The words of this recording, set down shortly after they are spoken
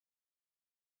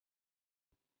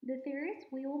The theorist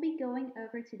we will be going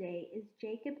over today is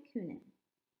Jacob Kounin.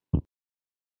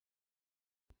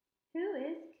 Who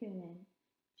is Kounin?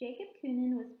 Jacob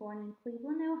Kounin was born in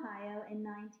Cleveland, Ohio in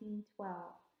 1912.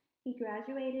 He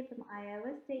graduated from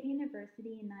Iowa State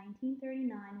University in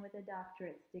 1939 with a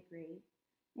doctorate's degree.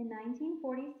 In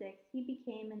 1946, he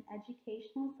became an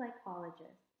educational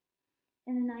psychologist.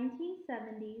 In the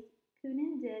 1970s,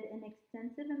 Kounin did an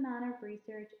extensive amount of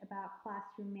research about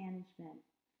classroom management,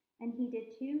 and he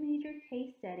did two major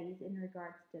case studies in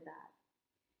regards to that.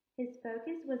 His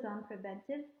focus was on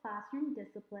preventive classroom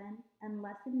discipline and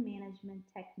lesson management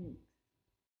techniques.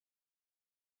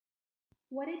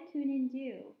 What did Kounin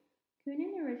do?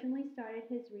 Kounin originally started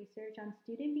his research on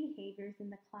student behaviors in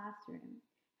the classroom.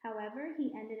 However,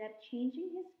 he ended up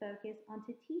changing his focus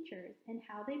onto teachers and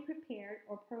how they prepared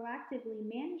or proactively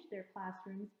managed their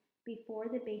classrooms before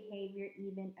the behavior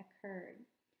even occurred.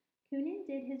 Kounin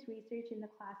did his research in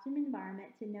the classroom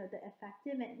environment to note the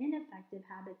effective and ineffective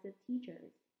habits of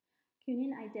teachers.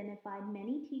 Kounin identified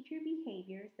many teacher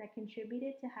behaviors that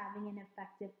contributed to having an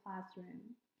effective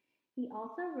classroom. He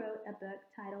also wrote a book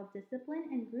titled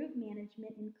Discipline and Group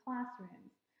Management in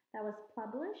Classrooms that was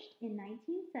published in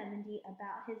 1970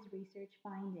 about his research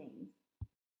findings.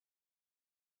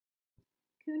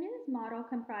 Kounin's model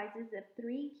comprises of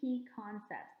three key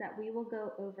concepts that we will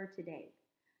go over today.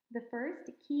 The first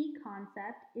key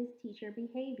concept is teacher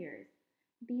behaviors.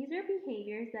 These are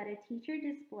behaviors that a teacher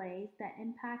displays that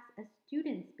impacts a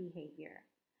student's behavior.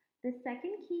 The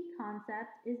second key concept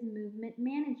is movement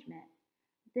management.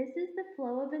 This is the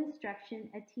flow of instruction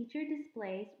a teacher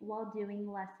displays while doing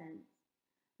lessons.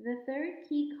 The third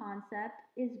key concept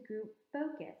is group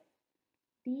focus.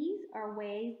 These are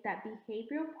ways that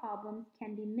behavioral problems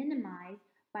can be minimized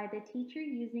by the teacher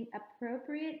using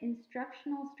appropriate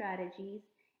instructional strategies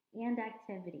and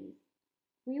activities.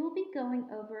 We will be going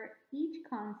over each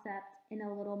concept in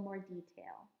a little more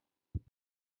detail.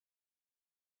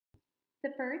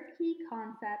 The first key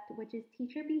concept, which is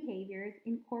teacher behaviors,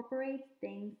 incorporates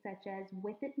things such as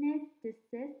withedness,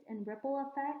 desist and ripple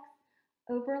effects,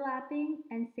 overlapping,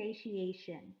 and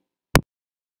satiation.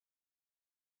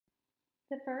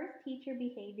 The first teacher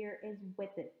behavior is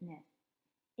withedness.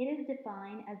 It is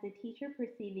defined as the teacher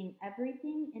perceiving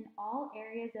everything in all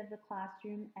areas of the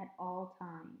classroom at all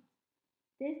times.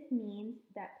 This means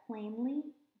that plainly,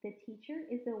 the teacher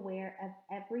is aware of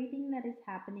everything that is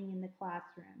happening in the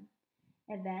classroom.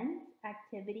 Events,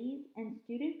 activities, and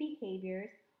student behaviors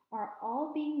are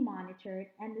all being monitored,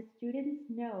 and the students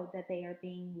know that they are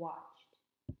being watched.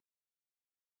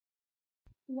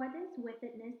 What does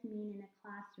withedness mean in a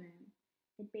classroom?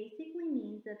 It basically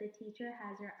means that the teacher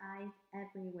has her eyes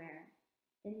everywhere.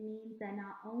 It means that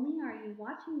not only are you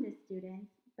watching the students,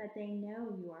 but they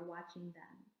know you are watching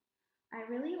them. I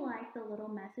really like the little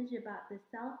message about the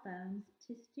cell phones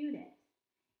to students.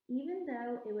 Even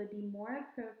though it would be more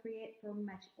appropriate for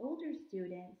much older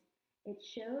students, it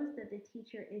shows that the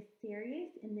teacher is serious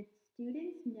in the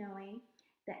students knowing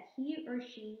that he or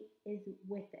she is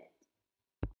with it.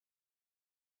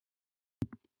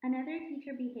 Another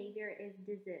teacher behavior is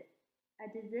desist. A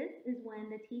desist is when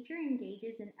the teacher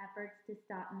engages in efforts to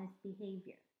stop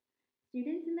misbehavior.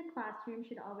 Students in the classroom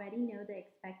should already know the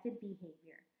expected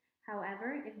behavior.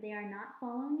 However, if they are not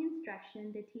following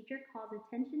instruction, the teacher calls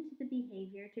attention to the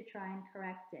behavior to try and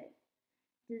correct it.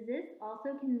 Desist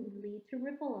also can lead to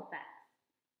ripple effects.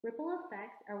 Ripple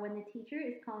effects are when the teacher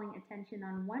is calling attention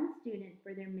on one student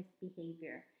for their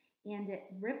misbehavior, and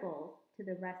it ripples to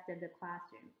the rest of the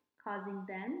classroom, causing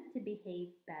them to behave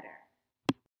better.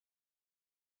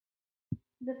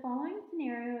 The following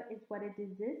scenario is what a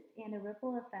desist and a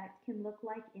ripple effect can look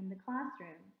like in the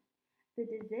classroom. The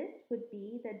desist would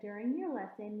be that during your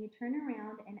lesson, you turn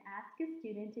around and ask a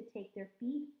student to take their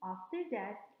feet off their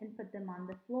desk and put them on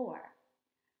the floor.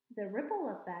 The ripple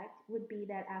effect would be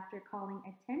that after calling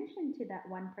attention to that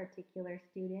one particular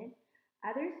student,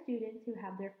 other students who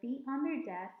have their feet on their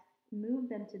desks move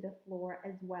them to the floor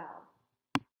as well.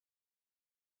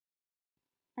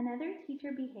 Another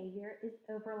teacher behavior is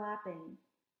overlapping.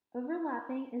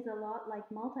 Overlapping is a lot like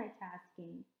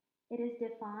multitasking. It is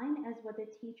defined as what the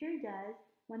teacher does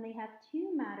when they have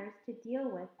two matters to deal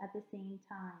with at the same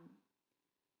time.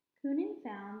 Kounin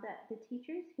found that the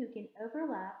teachers who can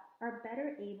overlap are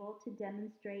better able to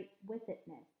demonstrate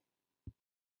withedness.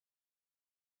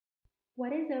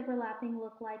 What does overlapping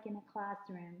look like in a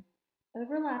classroom?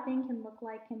 Overlapping can look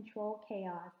like control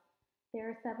chaos. There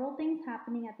are several things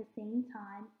happening at the same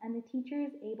time, and the teacher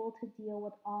is able to deal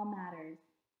with all matters.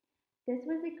 This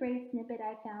was a great snippet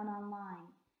I found online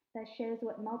that shows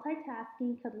what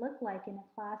multitasking could look like in a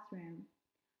classroom.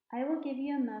 I will give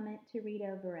you a moment to read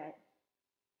over it.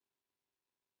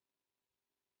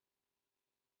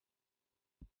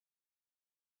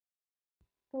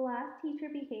 The last teacher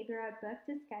behavior our book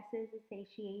discusses is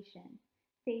satiation.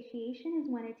 Satiation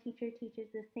is when a teacher teaches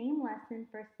the same lesson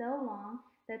for so long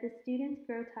that the students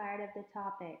grow tired of the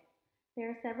topic. There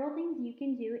are several things you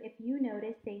can do if you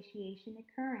notice satiation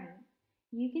occurring.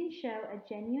 You can show a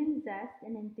genuine zest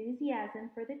and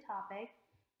enthusiasm for the topic.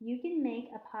 You can make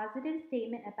a positive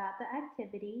statement about the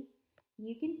activity.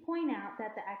 You can point out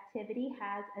that the activity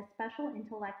has a special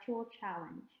intellectual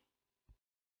challenge.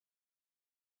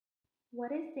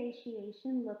 What does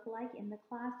satiation look like in the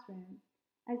classroom?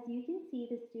 As you can see,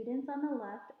 the students on the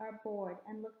left are bored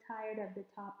and look tired of the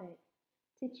topic.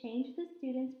 To change the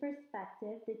student's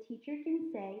perspective, the teacher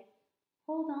can say,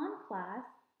 "Hold on, class,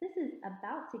 this is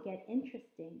about to get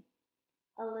interesting."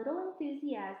 A little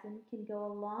enthusiasm can go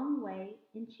a long way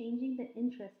in changing the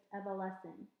interest of a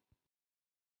lesson.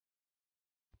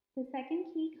 The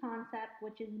second key concept,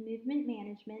 which is movement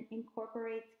management,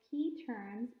 incorporates key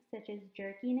terms such as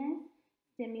jerkiness,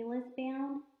 stimulus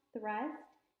bound, thrust,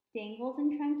 dangles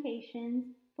and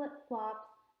truncations, flip-flops,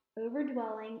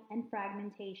 overdwelling, and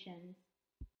fragmentations.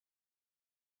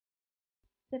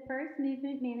 The first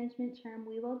movement management term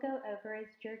we will go over is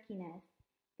jerkiness.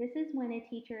 This is when a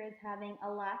teacher is having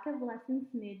a lack of lesson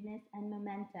smoothness and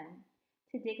momentum.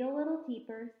 To dig a little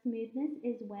deeper, smoothness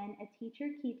is when a teacher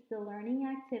keeps the learning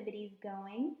activities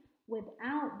going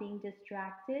without being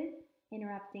distracted,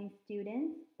 interrupting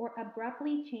students, or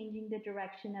abruptly changing the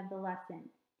direction of the lesson.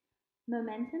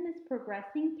 Momentum is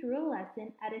progressing through a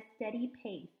lesson at a steady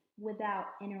pace without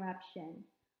interruption,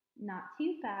 not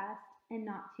too fast and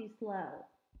not too slow.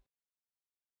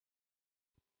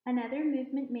 Another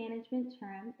movement management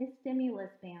term is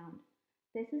stimulus bound.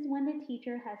 This is when the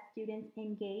teacher has students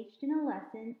engaged in a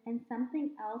lesson and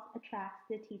something else attracts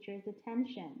the teacher's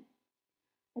attention.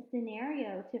 A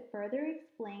scenario to further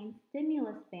explain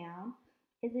stimulus bound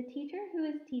is a teacher who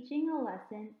is teaching a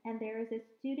lesson and there is a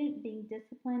student being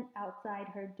disciplined outside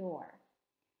her door.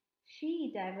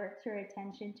 She diverts her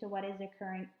attention to what is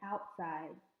occurring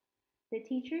outside. The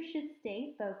teacher should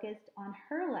stay focused on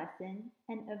her lesson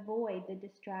and avoid the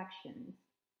distractions.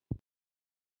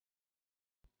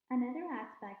 Another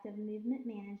aspect of movement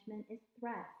management is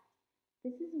thrust.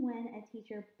 This is when a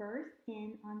teacher bursts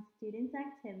in on students'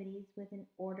 activities with an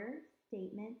order,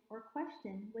 statement, or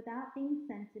question without being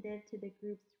sensitive to the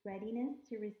group's readiness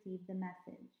to receive the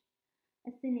message.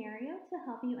 A scenario to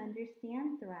help you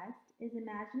understand thrust is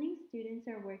imagining students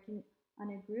are working on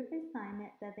a group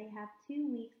assignment that they have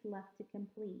 2 weeks left to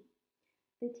complete.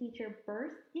 The teacher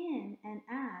bursts in and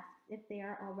asks if they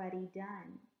are already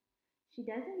done. She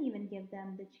doesn't even give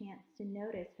them the chance to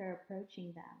notice her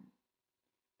approaching them.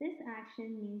 This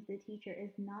action means the teacher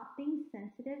is not being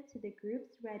sensitive to the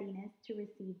group's readiness to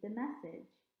receive the message.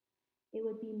 It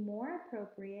would be more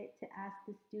appropriate to ask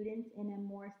the students in a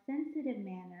more sensitive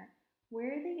manner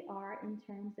where they are in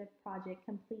terms of project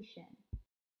completion.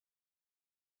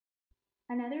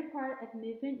 Another part of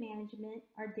movement management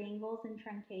are dangles and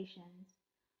truncations.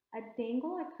 A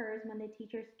dangle occurs when the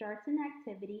teacher starts an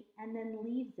activity and then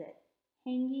leaves it,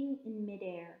 hanging in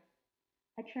midair.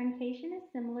 A truncation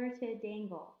is similar to a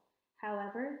dangle.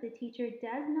 However, the teacher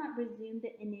does not resume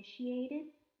the initiated,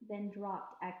 then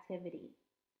dropped activity.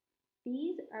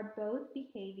 These are both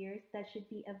behaviors that should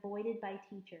be avoided by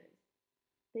teachers.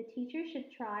 The teacher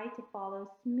should try to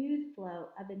follow smooth flow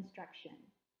of instruction.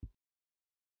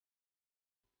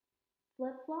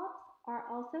 Flip-flops are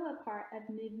also a part of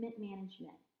movement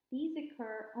management. These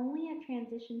occur only at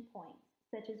transition points,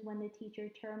 such as when the teacher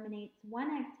terminates one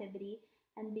activity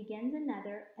and begins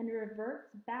another and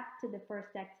reverts back to the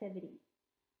first activity.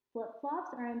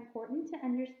 Flip-flops are important to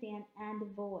understand and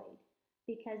avoid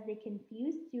because they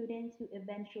confuse students who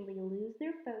eventually lose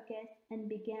their focus and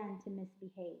begin to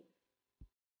misbehave.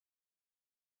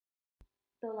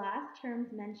 The last terms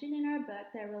mentioned in our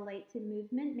book that relate to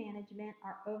movement management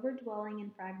are overdwelling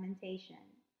and fragmentation.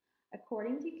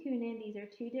 According to Kounin, these are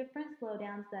two different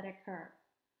slowdowns that occur.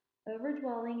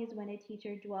 Overdwelling is when a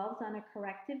teacher dwells on a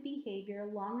corrective behavior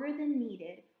longer than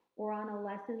needed or on a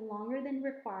lesson longer than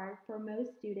required for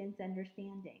most students'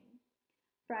 understanding.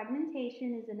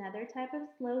 Fragmentation is another type of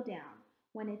slowdown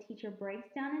when a teacher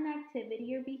breaks down an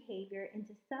activity or behavior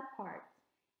into subparts,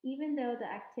 even though the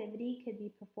activity could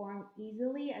be performed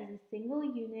easily as a single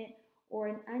unit or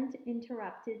an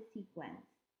uninterrupted sequence.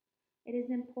 It is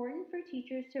important for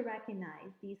teachers to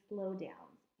recognize these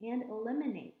slowdowns and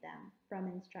eliminate them from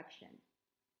instruction.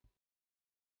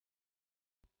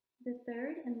 The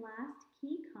third and last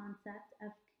key concept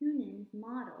of Kounin's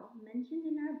model mentioned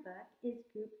in our book is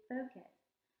group focus,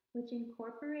 which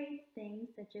incorporates things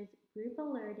such as group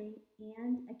alerting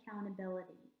and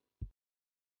accountability.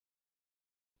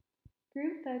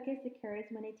 Group focus occurs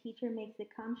when a teacher makes a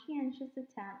conscientious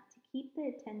attempt to keep the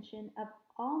attention of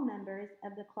all members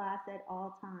of the class at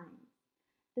all times.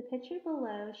 The picture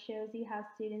below shows you how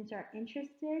students are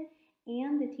interested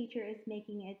and the teacher is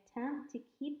making an attempt to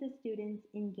keep the students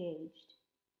engaged.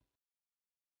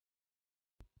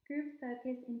 Group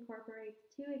focus incorporates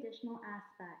two additional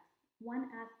aspects. One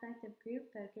aspect of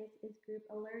group focus is group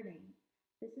alerting.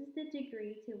 This is the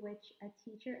degree to which a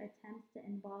teacher attempts to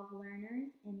involve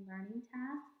learners in learning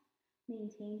tasks,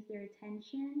 maintains their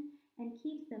attention, and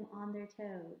keeps them on their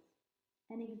toes.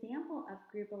 An example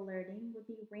of group alerting would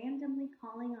be randomly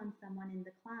calling on someone in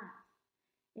the class.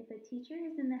 If a teacher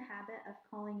is in the habit of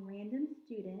calling random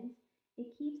students,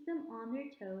 it keeps them on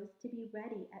their toes to be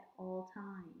ready at all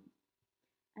times.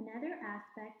 Another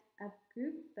aspect of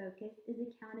group focus is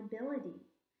accountability.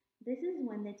 This is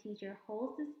when the teacher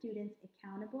holds the students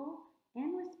accountable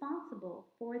and responsible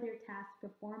for their task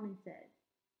performances.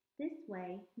 This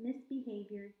way,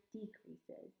 misbehavior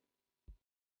decreases.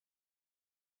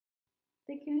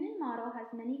 The Kounin model has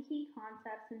many key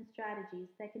concepts and strategies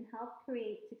that can help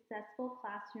create successful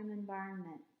classroom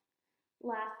environments.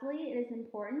 Lastly, it is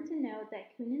important to note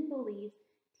that Kounin believes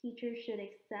teachers should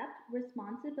accept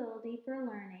responsibility for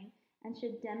learning and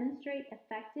should demonstrate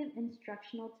effective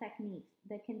instructional techniques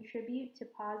that contribute to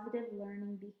positive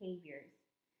learning behaviors.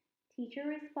 Teacher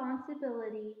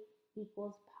responsibility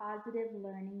equals positive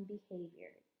learning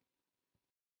behaviors.